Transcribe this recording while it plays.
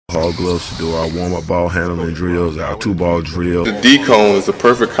Hall gloves to do our warm-up ball handling drills, our 2-ball drill. The D-cone is a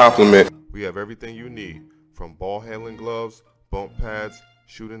perfect complement. We have everything you need, from ball handling gloves, bump pads,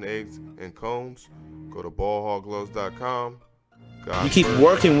 shooting eggs, and cones. Go to ballhallgloves.com. You keep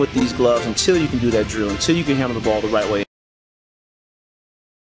working with these gloves until you can do that drill, until you can handle the ball the right way.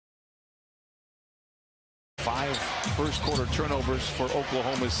 5 first-quarter turnovers for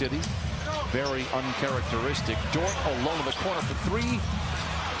Oklahoma City. Very uncharacteristic. Dort alone in the corner for 3.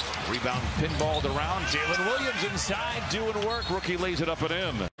 Rebound pinballed around. Jalen Williams inside doing work. Rookie lays it up and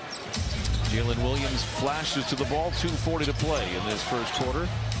in. Jalen Williams flashes to the ball. 2:40 to play in this first quarter.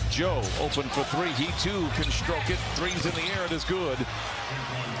 Joe open for 3. He too can stroke it. 3's in the air. It is good.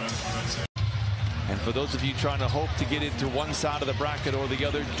 And for those of you trying to hope to get into one side of the bracket or the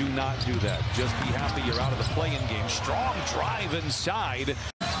other, do not do that. Just be happy you're out of the play-in game. Strong drive inside.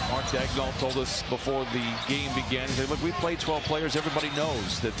 Mark Dagnall told us before the game began, he said, look, we played 12 players. Everybody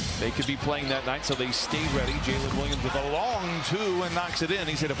knows that they could be playing that night, so they stay ready. Jalen Williams with a long 2 and knocks it in.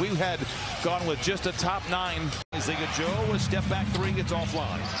 He said, if we had gone with just a top 9, Isaiah Joe, a step back 3, it's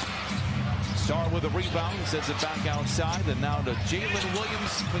offline. Star with a rebound, sends it back outside, and now to Jalen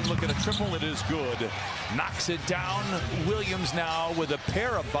Williams. We look at a triple, it is good. Knocks it down. Williams now with a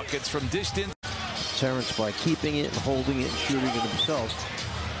pair of buckets from distance. Terrence, by keeping it and holding it and shooting it himself,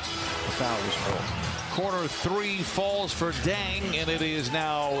 the foul was called. Corner 3 falls for Dang, and it is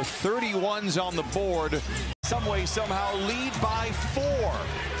now 31s on the board. Some way, somehow lead by 4.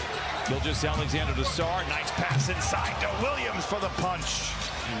 Gilgeous-Alexander to Sarr. Nice pass inside to Williams for the punch.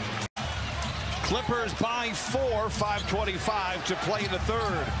 Clippers by 4, 5:25 to play in the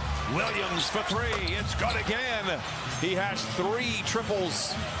third. Williams for 3, it's good again. He has 3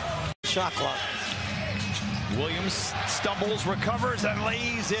 triples. Shot clock. Williams stumbles, recovers, and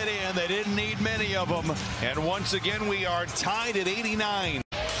lays it in. They didn't need many of them. And once again, we are tied at 89.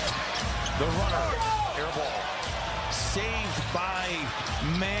 The runner, air ball. Saved by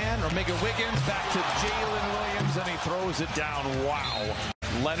Mann, or Mega Wiggins, back to Jalen Williams, and he throws it down. Wow.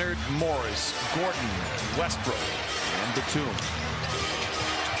 Leonard, Morris, Gordon, Westbrook, and Batum.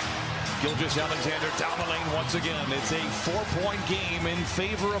 Gilgeous-Alexander down the lane once again. It's a 4-point game in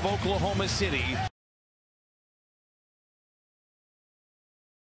favor of Oklahoma City.